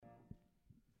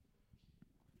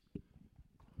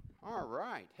All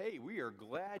right. Hey, we are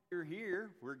glad you're here.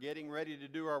 We're getting ready to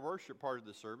do our worship part of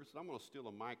the service. And I'm going to steal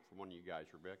a mic from one of you guys,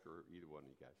 Rebecca, or either one of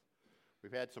you guys.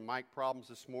 We've had some mic problems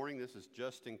this morning. This is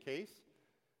just in case.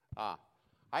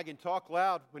 I can talk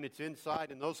loud when it's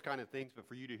inside and those kind of things, but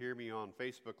for you to hear me on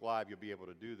Facebook Live, you'll be able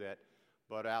to do that.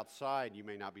 But outside, you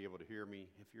may not be able to hear me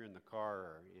if you're in the car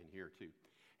or in here too.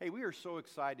 Hey, we are so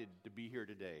excited to be here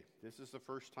today. This is the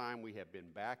first time we have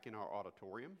been back in our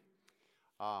auditorium.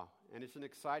 And it's an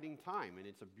exciting time, and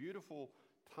it's a beautiful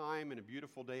time and a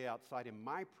beautiful day outside. And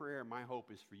my prayer, my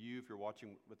hope is for you, if you're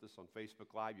watching with us on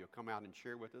Facebook Live, you'll come out and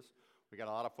share with us. We got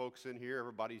a lot of folks in here.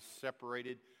 Everybody's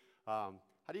separated. How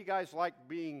do you guys like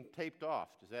being taped off?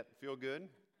 Does that feel good?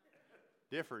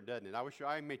 Different, doesn't it? I wish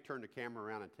I may turn the camera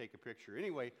around and take a picture.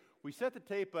 Anyway, we set the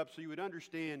tape up so you would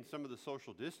understand some of the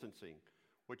social distancing,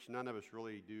 which none of us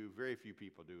really do. Very few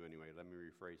people do anyway. Let me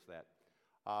rephrase that.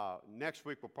 Next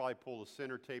week, we'll probably pull the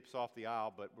center tapes off the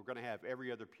aisle, but we're going to have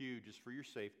every other pew just for your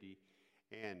safety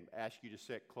and ask you to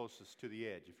sit closest to the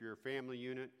edge. If you're a family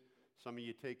unit, some of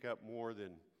you take up more than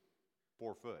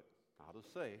 4 foot. I'll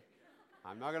just say,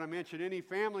 I'm not going to mention any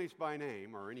families by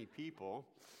name or any people.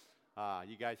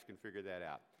 You guys can figure that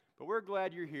out. But we're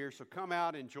glad you're here, so come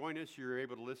out and join us. You're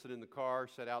able to listen in the car,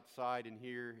 sit outside in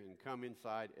here, and come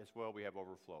inside as well. We have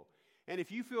overflow. And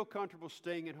if you feel comfortable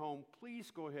staying at home,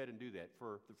 please go ahead and do that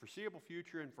for the foreseeable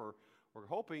future, and we're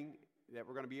hoping that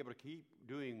we're going to be able to keep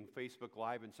doing Facebook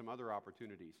Live and some other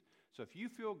opportunities. So if you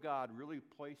feel God really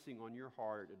placing on your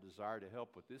heart a desire to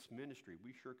help with this ministry,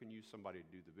 we sure can use somebody to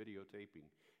do the videotaping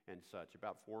and such.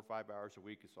 About 4 or 5 hours a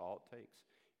week is all it takes.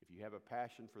 If you have a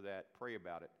passion for that, pray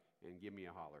about it and give me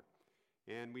a holler.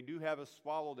 And we do have a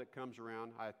swallow that comes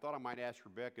around. I thought I might ask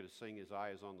Rebecca to sing His Eye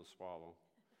is on the Swallow.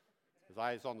 His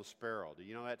eye is on the sparrow. Do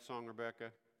you know that song,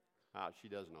 Rebecca? She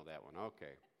does know that one.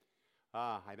 Okay.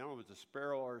 I don't know if it's a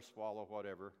sparrow or a swallow,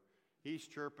 whatever. He's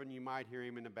chirping. You might hear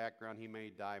him in the background. He may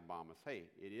dive bomb us. Hey,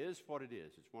 it is what it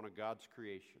is. It's one of God's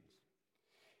creations.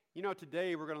 You know,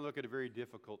 today we're going to look at a very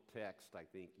difficult text, I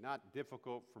think. Not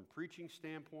difficult from preaching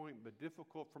standpoint, but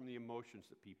difficult from the emotions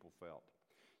that people felt.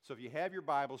 So if you have your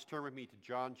Bibles, turn with me to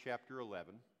John chapter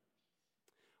 11.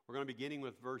 We're going to be beginning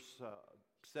with verse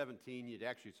 17,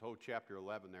 it's whole chapter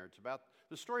 11 there. It's about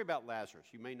the story about Lazarus.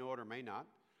 You may know it or may not.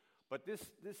 But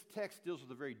this text deals with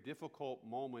a very difficult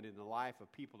moment in the life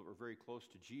of people that were very close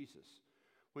to Jesus.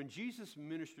 When Jesus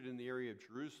ministered in the area of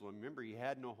Jerusalem, remember he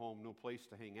had no home, no place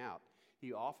to hang out.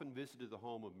 He often visited the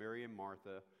home of Mary and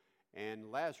Martha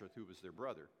and Lazarus, who was their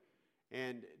brother.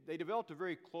 And they developed a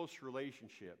very close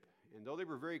relationship. And though they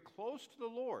were very close to the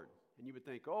Lord, and you would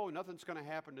think, oh, nothing's going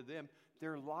to happen to them,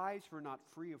 their lives were not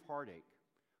free of heartache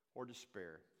or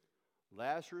despair.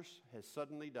 Lazarus has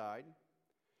suddenly died,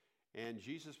 and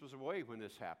Jesus was away when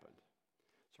this happened.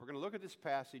 So we're going to look at this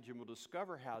passage, and we'll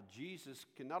discover how Jesus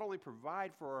can not only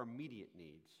provide for our immediate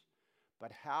needs,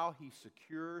 but how he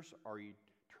secures our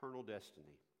eternal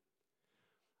destiny.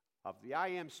 Of the I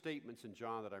am statements in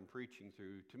John that I'm preaching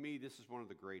through, to me, this is one of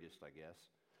the greatest, I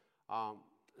guess.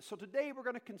 So today we're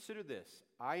going to consider this.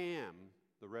 I am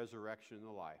the resurrection and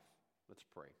the life. Let's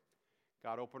pray.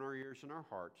 God, open our ears and our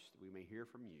hearts that we may hear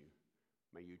from you.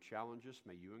 May you challenge us.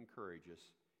 May you encourage us.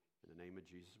 In the name of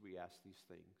Jesus, we ask these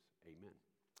things. Amen.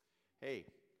 Hey,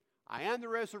 I am the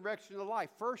resurrection and the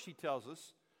life. First, he tells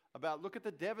us about, look at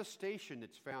the devastation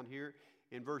that's found here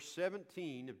in verse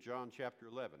 17 of John chapter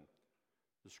 11.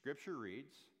 The scripture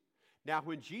reads, now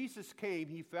when Jesus came,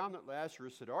 he found that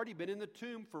Lazarus had already been in the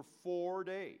tomb for 4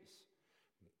 days.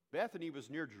 Bethany was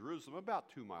near Jerusalem,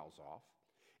 about 2 miles off.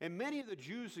 And many of the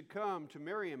Jews had come to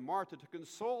Mary and Martha to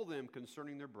console them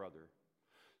concerning their brother.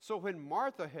 So when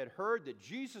Martha had heard that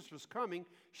Jesus was coming,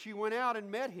 she went out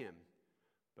and met him.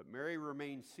 But Mary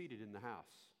remained seated in the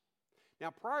house.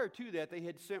 Now prior to that, they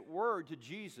had sent word to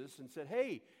Jesus and said,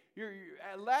 hey,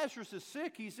 Lazarus is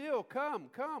sick, he's ill,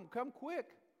 come quick.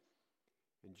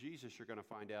 And Jesus, you're going to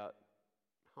find out,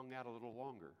 hung out a little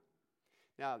longer.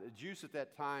 Now, the Jews at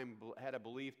that time had a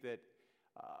belief that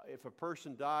if a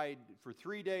person died for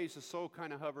 3 days, the soul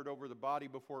kind of hovered over the body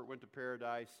before it went to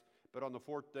paradise, but on the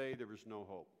 4th day, there was no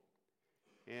hope.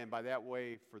 And by that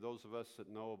way, for those of us that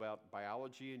know about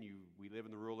biology and we live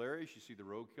in the rural areas, you see the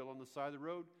roadkill on the side of the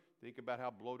road, think about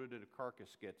how bloated a carcass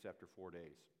gets after 4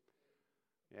 days.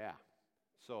 Yeah.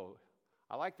 So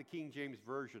I like the King James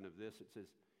Version of this. It says,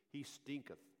 he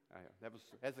stinketh.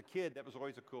 As a kid, that was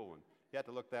always a cool one. You have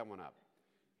to look that one up.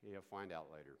 You'll find out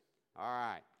later. All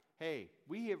right. Hey,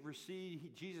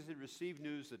 Jesus had received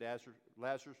news that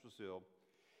Lazarus was ill,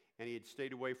 and he had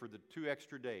stayed away for the 2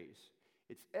 extra days.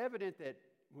 It's evident that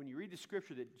when you read the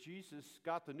scripture that Jesus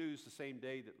got the news the same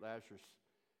day that Lazarus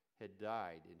had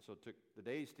died. And so it took the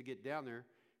days to get down there.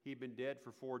 He'd been dead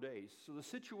for 4 days. So the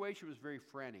situation was very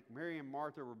frantic. Mary and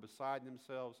Martha were beside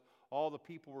themselves. All the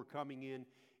people were coming in.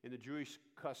 In the Jewish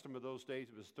custom of those days,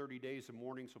 it was 30 days of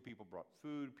mourning, so people brought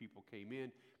food, people came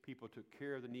in, people took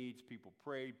care of the needs, people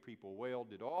prayed, people wailed,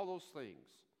 did all those things.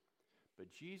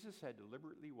 But Jesus had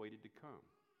deliberately waited to come.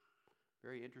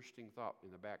 Very interesting thought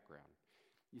in the background.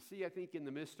 You see, I think in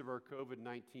the midst of our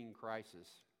COVID-19 crisis,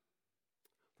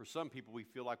 for some people, we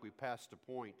feel like we passed a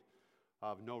point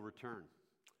of no return.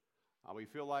 We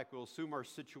feel like we'll assume our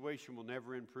situation will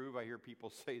never improve. I hear people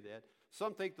say that.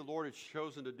 Some think the Lord has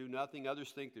chosen to do nothing.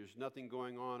 Others think there's nothing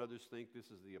going on. Others think this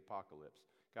is the apocalypse.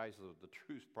 Guys, the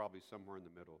truth's probably somewhere in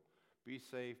the middle. Be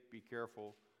safe, be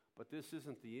careful, but this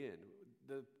isn't the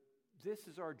end. This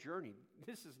is our journey.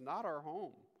 This is not our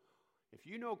home. If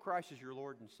you know Christ as your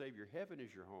Lord and Savior, heaven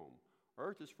is your home.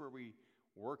 Earth is where we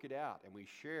work it out and we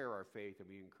share our faith and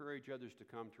we encourage others to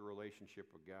come to a relationship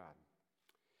with God.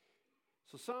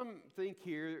 So some think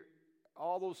here,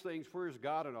 all those things, where's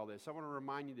God in all this? I want to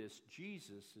remind you this,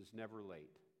 Jesus is never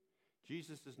late.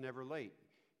 Jesus is never late.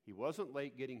 He wasn't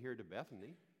late getting here to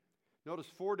Bethany. Notice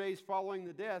 4 days following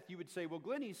the death, you would say, well,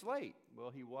 Glenn, he's late. Well,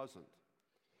 he wasn't.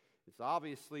 It's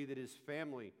obviously that his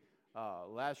family,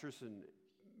 Lazarus and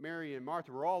Mary and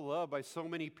Martha, were all loved by so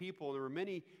many people. There were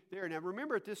many there. Now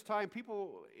remember, at this time,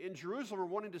 people in Jerusalem are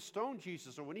wanting to stone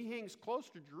Jesus. So when he hangs close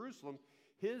to Jerusalem,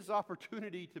 his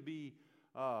opportunity to be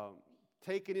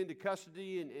taken into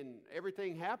custody and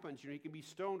everything happens, he can be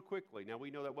stoned quickly. Now we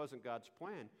know that wasn't God's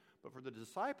plan, but for the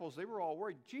disciples, they were all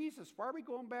worried. Jesus, why are we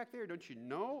going back there? Don't you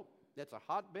know that's a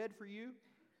hotbed for you?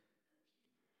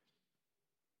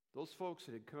 Those folks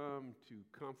that had come to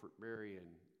comfort Mary and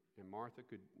Martha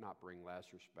could not bring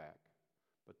Lazarus back,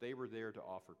 but they were there to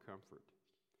offer comfort.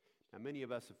 Now many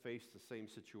of us have faced the same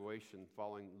situation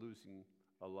following losing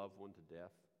a loved one to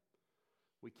death.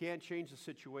 We can't change the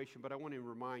situation, but I want to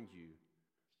remind you,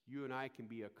 you and I can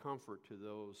be a comfort to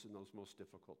those in those most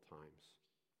difficult times.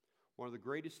 One of the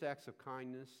greatest acts of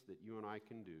kindness that you and I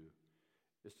can do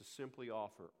is to simply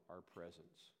offer our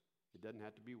presence. It doesn't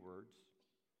have to be words.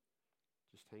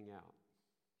 Just hang out.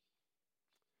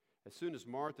 As soon as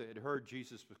Martha had heard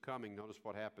Jesus was coming, notice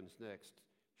what happens next.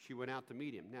 She went out to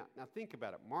meet him. Now think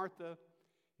about it. Martha,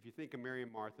 if you think of Mary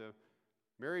and Martha,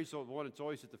 Mary's the one that's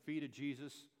always at the feet of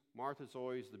Jesus. Martha's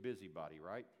always the busybody,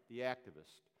 right? The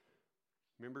activist.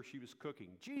 Remember, she was cooking.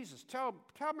 Jesus, tell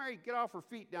Mary to get off her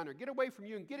feet down there. Get away from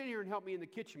you and get in here and help me in the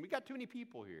kitchen. We got too many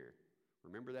people here.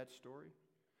 Remember that story?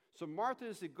 So Martha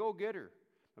is the go-getter.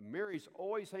 But Mary's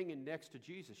always hanging next to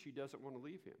Jesus. She doesn't want to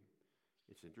leave him.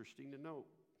 It's interesting to note,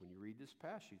 when you read this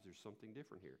passage, there's something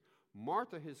different here.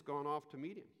 Martha has gone off to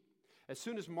meet him. As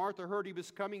soon as Martha heard he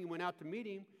was coming and went out to meet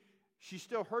him, she's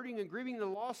still hurting and grieving the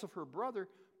loss of her brother.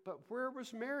 But where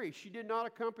was Mary? She did not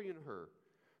accompany her.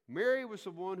 Mary was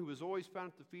the one who was always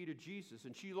found at the feet of Jesus,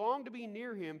 and she longed to be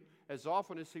near him as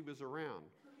often as he was around.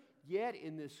 Yet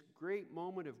in this great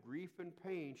moment of grief and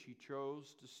pain, she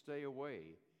chose to stay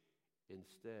away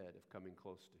instead of coming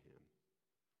close to him.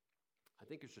 I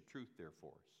think there's a truth there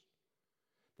for us,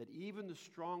 that even the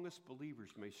strongest believers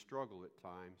may struggle at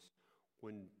times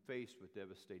when faced with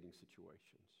devastating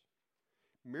situations.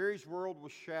 Mary's world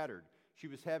was shattered. She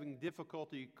was having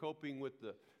difficulty coping with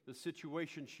the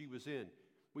situation she was in.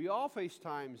 We all face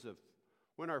times of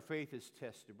when our faith is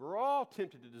tested. We're all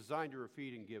tempted to design to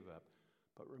defeat and give up.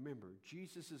 But remember,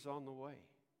 Jesus is on the way.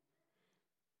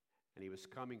 And he was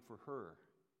coming for her.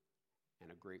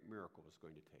 And a great miracle was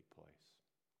going to take place.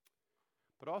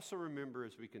 But also remember,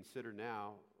 as we consider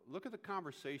now, look at the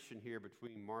conversation here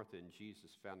between Martha and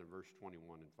Jesus found in verse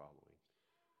 21 and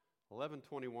following.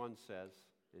 11:21 says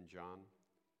in John,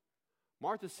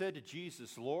 Martha said to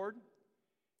Jesus, Lord,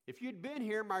 if you'd been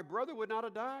here, my brother would not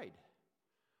have died.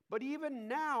 But even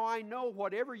now I know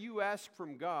whatever you ask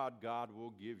from God, God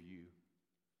will give you.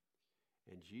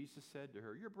 And Jesus said to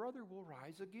her, your brother will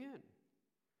rise again.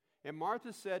 And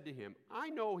Martha said to him, I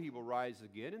know he will rise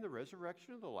again in the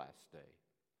resurrection of the last day.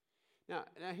 Now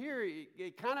here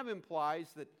it kind of implies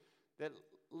that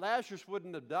Lazarus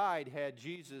wouldn't have died had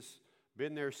Jesus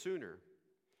been there sooner.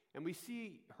 And we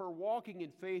see her walking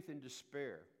in faith and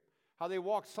despair. How they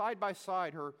walked side by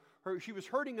side. She was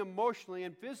hurting emotionally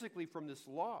and physically from this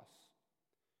loss.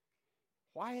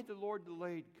 Why had the Lord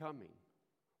delayed coming?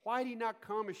 Why had he not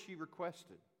come as she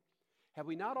requested? Have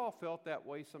we not all felt that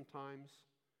way sometimes?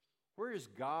 Where is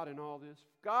God in all this?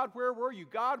 God, where were you?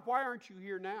 God, why aren't you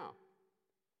here now?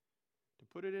 To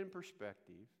put it in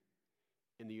perspective,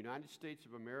 in the United States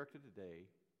of America today,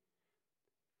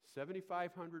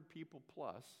 7,500 people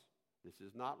plus, this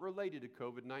is not related to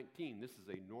COVID-19, this is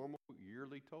a normal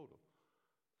yearly total,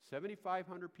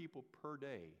 7,500 people per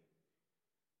day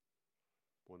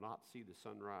will not see the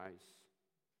sunrise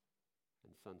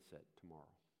and sunset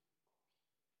tomorrow.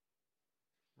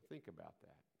 Now think about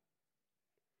that.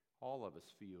 All of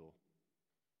us feel,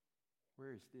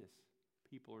 where is this?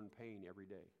 People are in pain every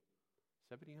day.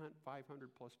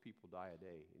 7,500 plus people die a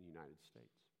day in the United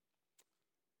States.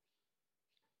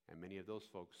 And many of those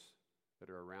folks that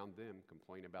are around them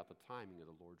complain about the timing of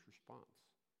the Lord's response.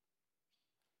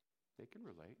 They can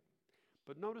relate.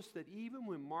 But notice that even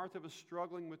when Martha was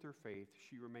struggling with her faith,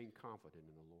 she remained confident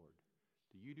in the Lord.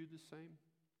 Do you do the same?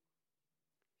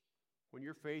 When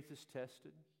your faith is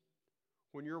tested,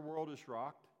 when your world is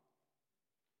rocked,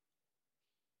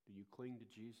 do you cling to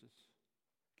Jesus?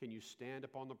 Can you stand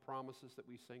upon the promises that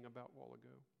we sang about a while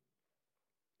ago?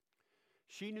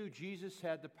 She knew Jesus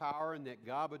had the power and that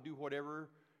God would do whatever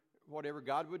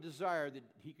God would desire, that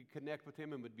he could connect with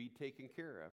him and would be taken care of.